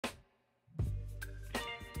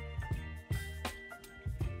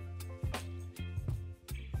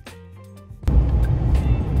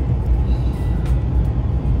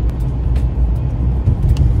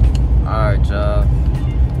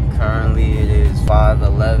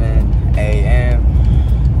5:11 a.m.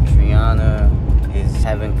 Triana is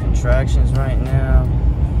having contractions right now.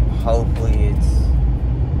 Hopefully it's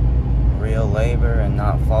real labor and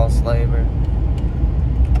not false labor.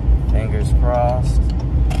 Fingers crossed.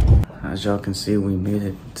 As y'all can see, we made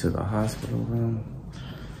it to the hospital room.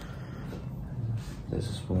 This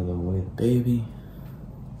is for the wet baby.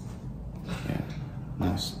 Yeah,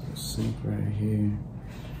 nice sink right here.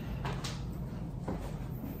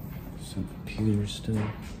 Some computer stuff,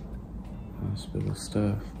 hospital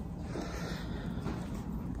stuff,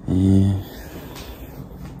 and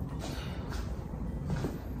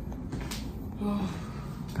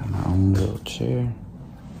got my own little chair.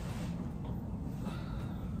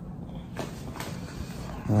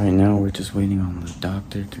 Right now we're just waiting on the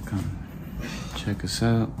doctor to come check us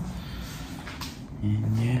out,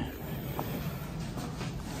 and yeah,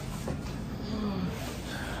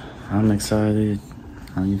 I'm excited.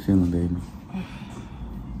 How you feeling, baby?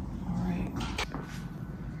 Alright.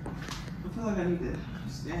 I feel like I need to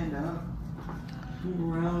stand up,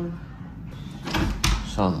 move around.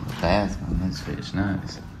 Show them the bathroom. This bitch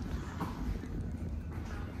nice.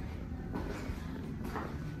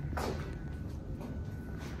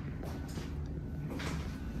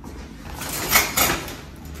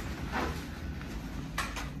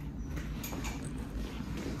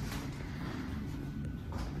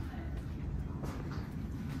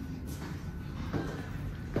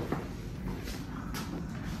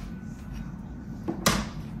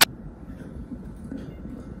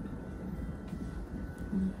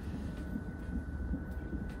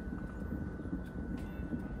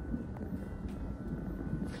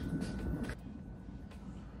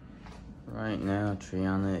 Right now,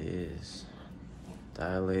 Triana is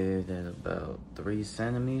dilated at about 3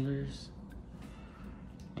 centimeters,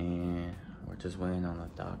 and we're just waiting on the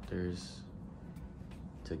doctors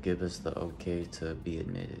to give us the okay to be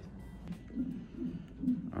admitted.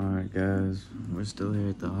 Alright guys, we're still here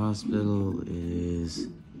at the hospital. It is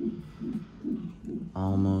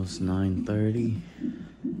almost 9:30.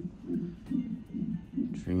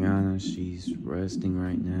 Triana, she's resting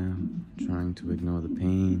right now, trying to ignore the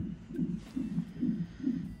pain.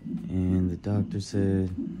 And the doctor said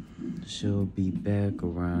she'll be back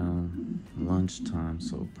around lunchtime,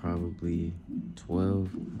 so probably 12,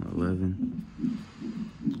 11.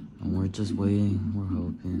 And we're just waiting, we're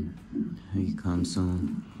hoping he comes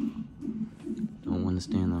soon. Don't want to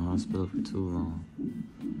stay in the hospital for too long.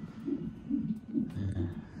 Yeah.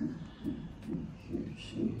 Here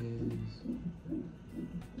she is.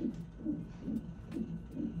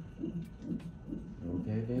 You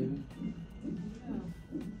okay, baby?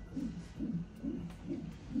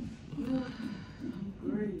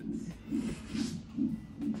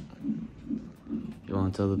 You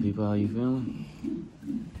want to tell the people how you feeling?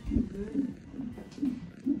 Good.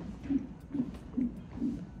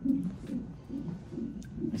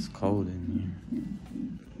 It's cold in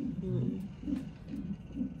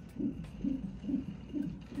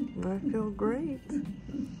I feel great.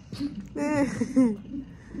 here. You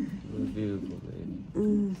look beautiful,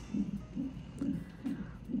 baby.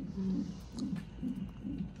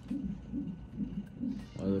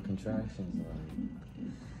 What are the contractions like?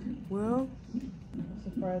 Well, I'm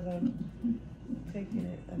surprised I'm taking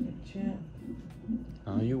it like a champ.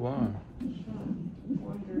 Oh, you are. I'm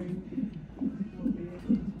wondering how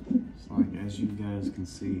big. It's like, as you guys can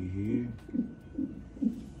see here,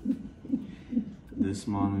 this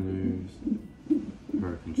monitors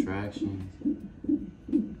her contractions,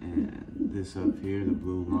 and this up here, the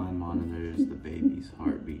blue line, monitors the baby's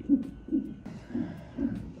heartbeat.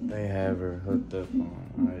 They have her hooked up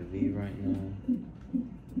on IV right now.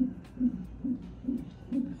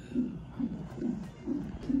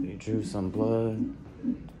 They drew some blood.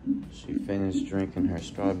 She finished drinking her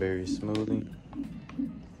strawberry smoothie.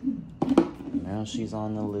 Now she's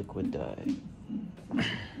on the liquid diet.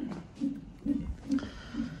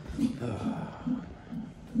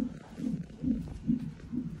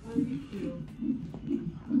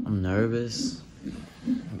 I'm nervous,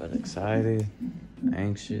 but excited,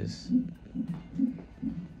 anxious.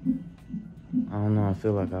 I don't know, I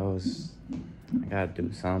feel like I gotta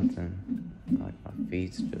do something. Like my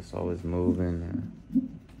feet's just always moving and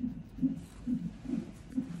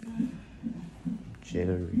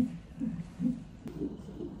jittery.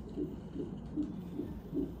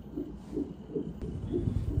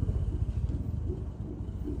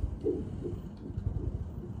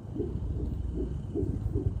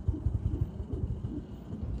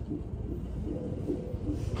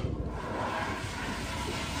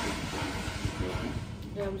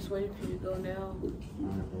 Yeah, I'm just waiting for you to go now.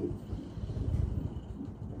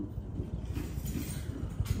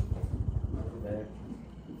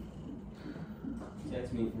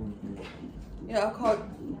 Yeah,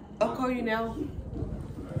 I'll call you now.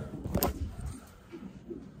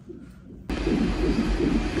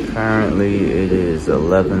 Currently it is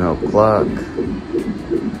 11 o'clock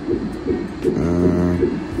and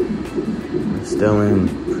we're still in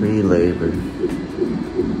pre-labor.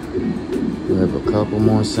 We have a couple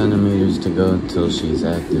more centimeters to go until she's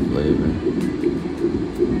active labor.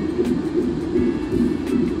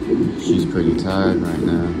 She's pretty tired right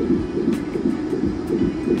now.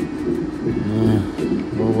 Yeah,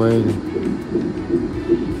 we're waiting.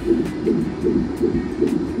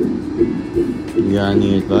 You got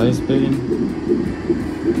any advice, baby?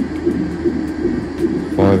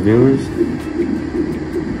 For our viewers?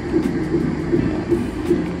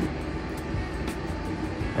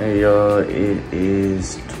 Hey y'all, it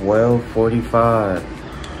is 12:45.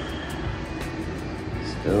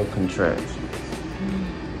 Still contractions.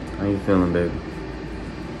 How you feeling, baby?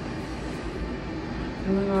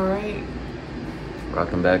 Feeling alright?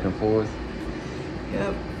 Rocking back and forth?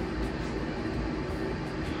 Yep.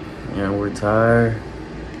 Yeah, we're tired.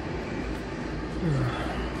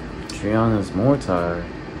 Triana's more tired.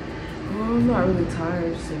 Well, I'm not really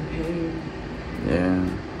tired, just in pain. Yeah.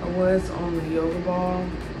 I was on the yoga ball.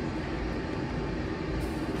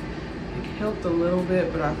 It helped a little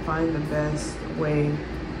bit, but I find the best way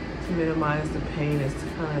to minimize the pain is to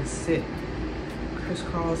kind of sit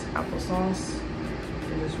crisscross applesauce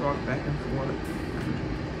and just rock back and forth.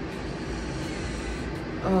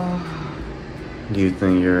 Do you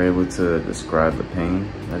think you're able to describe the pain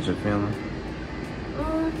that you're feeling?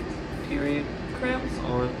 Period cramps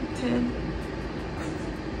on 10.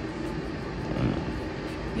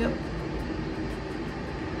 Yep.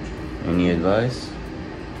 Any advice?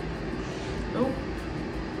 Nope.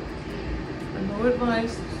 No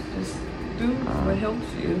advice. Just do what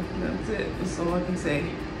helps you. That's it. That's all I can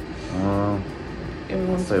say.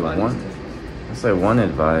 Everyone's body is different. I'd say one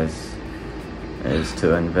advice is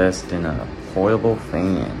to invest in a portable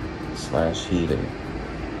fan / heater.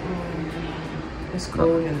 It's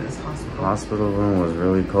cold in this hospital. Hospital room was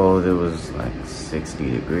really cold. It was like 60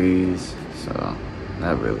 degrees, so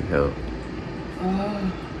that really helped.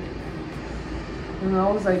 And I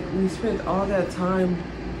was like, we spent all that time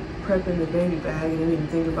prepping the baby bag and didn't even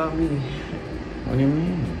think about me. What do you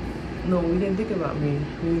mean? No, we didn't think about me.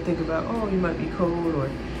 We didn't think about, oh, you might be cold, or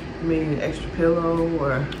you may need an extra pillow,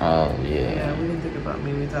 or... Oh, yeah. Yeah, we didn't think about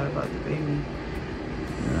me. We thought about the baby.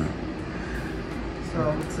 Yeah. So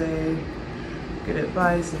I would say good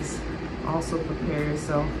advice is also prepare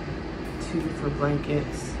yourself for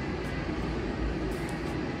blankets.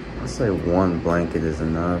 I'd say one blanket is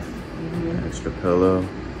enough. An extra pillow.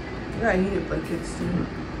 You got heated blankets too.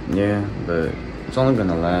 Yeah, but it's only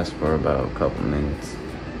gonna last for about a couple minutes.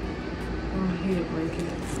 Oh, heated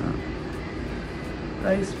blankets.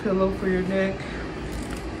 Nice pillow for your neck.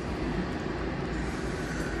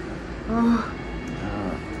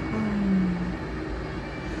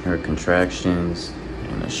 Her contractions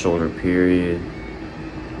in a shorter period.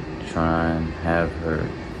 Try and have her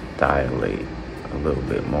dilate a little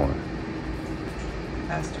bit more.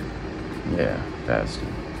 Faster. Yeah, faster.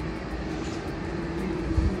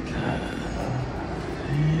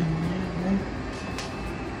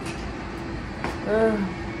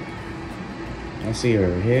 I see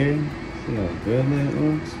her hair. See how good that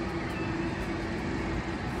looks.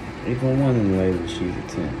 Even one in labor, she's a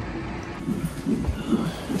 10.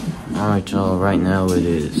 Alright, y'all. Right now it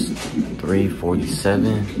is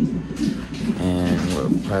 3:47, and we're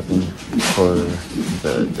prepping for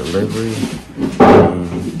the delivery. And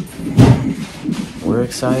we're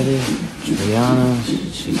excited. Triana,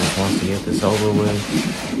 she just wants to get this over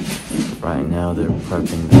with. Right now they're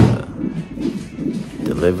prepping the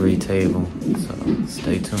delivery table, so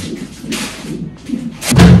stay tuned.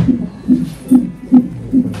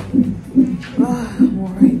 I'm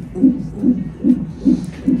alright.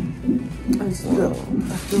 I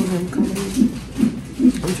feel him coming.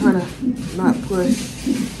 I'm trying to not push,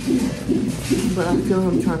 but I feel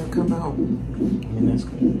him trying to come out. And that's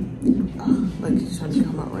good. Like he's trying to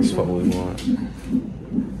come out right That's now. what we want.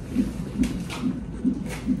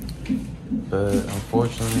 But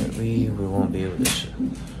unfortunately, we won't be able to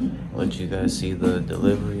let you guys see the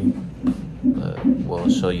delivery, but we'll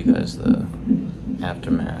show you guys the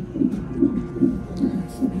aftermath. Can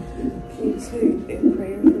you say a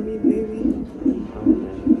prayer for me, baby?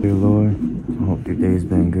 Dear Lord, I hope your day's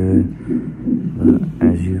been good, but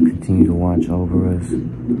as you continue to watch over us,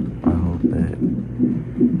 I hope that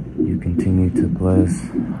you continue to bless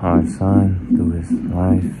our son through his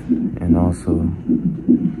life, and also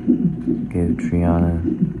give Triana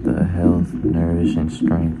the health, nourish, and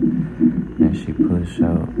strength as she push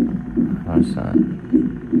out our son.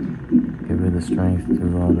 Give her the strength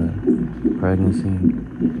through all the pregnancy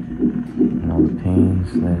and all the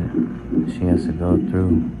pains that she has to go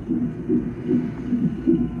through.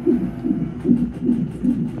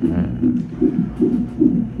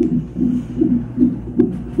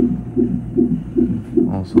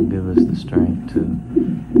 Also give us the strength to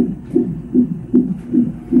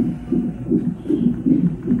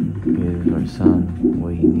give our son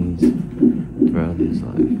what he needs throughout his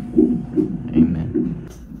life. Amen.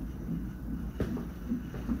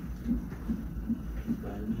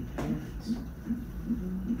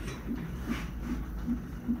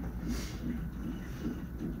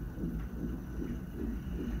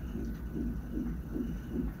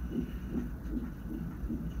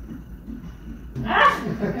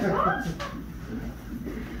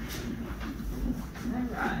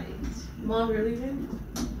 Alright. Mom, you're leaving?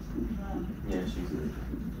 Yeah, she's leaving.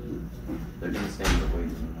 They're gonna stay in the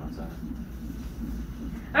waiting room outside.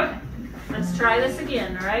 Okay, let's try this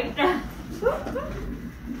again, all right?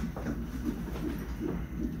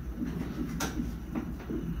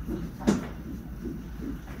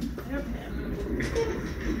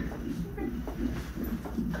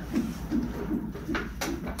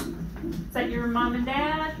 Is that your mom and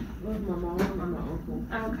dad? Love my mom and my uncle.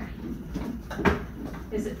 Okay.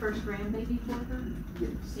 Is it first grandbaby for her?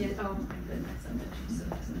 Yes. Yeah. Oh my goodness, I bet she's so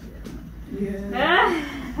excited. Yeah.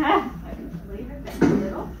 I can lay her down a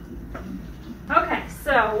little. Okay,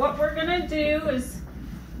 so what we're gonna do is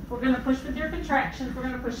we're gonna push with your contractions. We're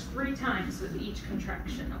gonna push 3 times with each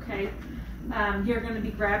contraction, okay? You're gonna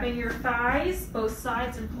be grabbing your thighs, both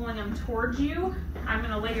sides, and pulling them towards you. I'm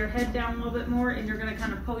gonna lay your head down a little bit more, and you're gonna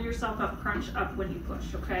kind of pull yourself up, crunch up when you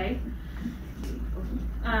push, okay?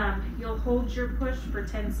 You'll hold your push for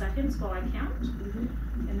 10 seconds while I count,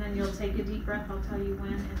 and then you'll take a deep breath. I'll tell you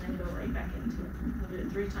when, and then go right back into it. We'll do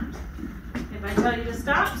it 3 times. If I tell you to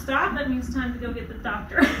stop, stop. That means time to go get the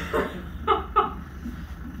doctor.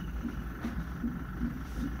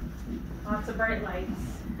 Lots of bright lights.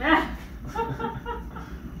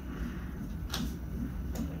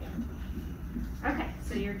 Okay,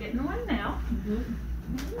 so you're getting one now.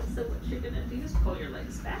 So what you're gonna do is pull your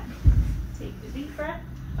legs back. Take a deep breath.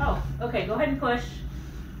 Oh, okay, go ahead and push.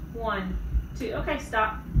 1, 2, okay,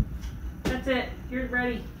 stop. That's it, you're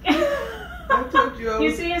ready. I told you I was,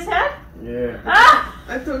 You see his head? Yeah. Ah!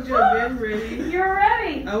 I told you I've been ready. You're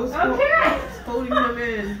ready. I was okay. holding him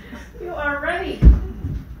in. You are ready.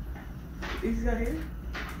 He's got hair?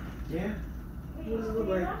 Yeah. What does it look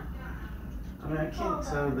like? I mean, I can't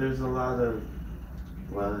tell. There's a lot of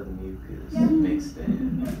blood and mucus mixed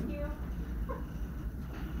in. Thank you.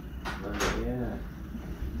 But yeah.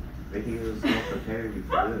 Vicky was more prepared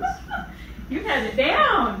for this. You had it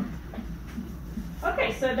down.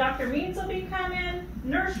 Okay, so Dr. Means will be coming.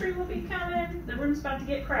 Nursery will be coming. The room's about to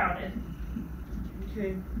get crowded.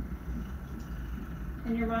 Okay.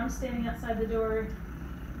 And your mom's standing outside the door,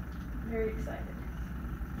 very excited.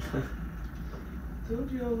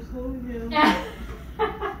 Told you I was holding him.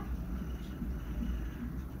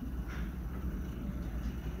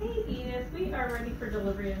 Hey, Edith, we are ready for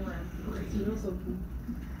delivery in room 3. You know something?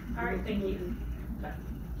 All right, thank you. Bye.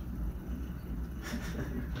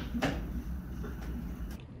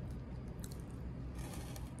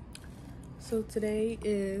 So today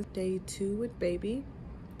is day 2 with baby.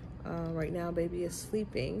 Right now baby is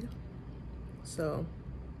sleeping. So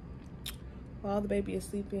while the baby is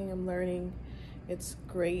sleeping, I'm learning it's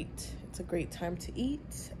great. It's a great time to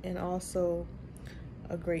eat and also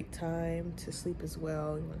a great time to sleep as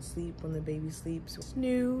well. You want to sleep when the baby sleeps. It's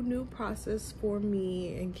new process for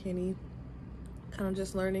me and Kenny. Kind of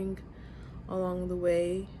just learning along the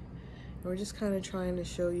way. And we're just kind of trying to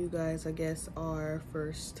show you guys, I guess, our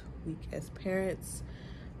first week as parents.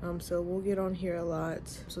 So we'll get on here a lot.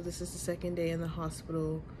 So this is the 2nd day in the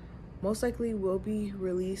hospital. Most likely will be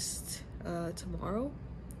released tomorrow.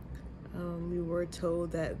 We were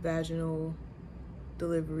told that vaginal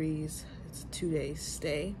deliveries, it's a 2-day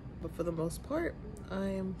stay, but for the most part I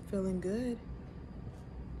am feeling good.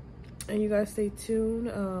 And you guys stay tuned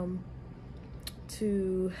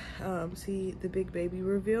to see the big baby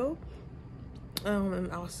reveal,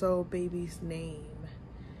 and also baby's name.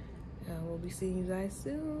 We'll be seeing you guys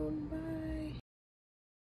soon. Bye.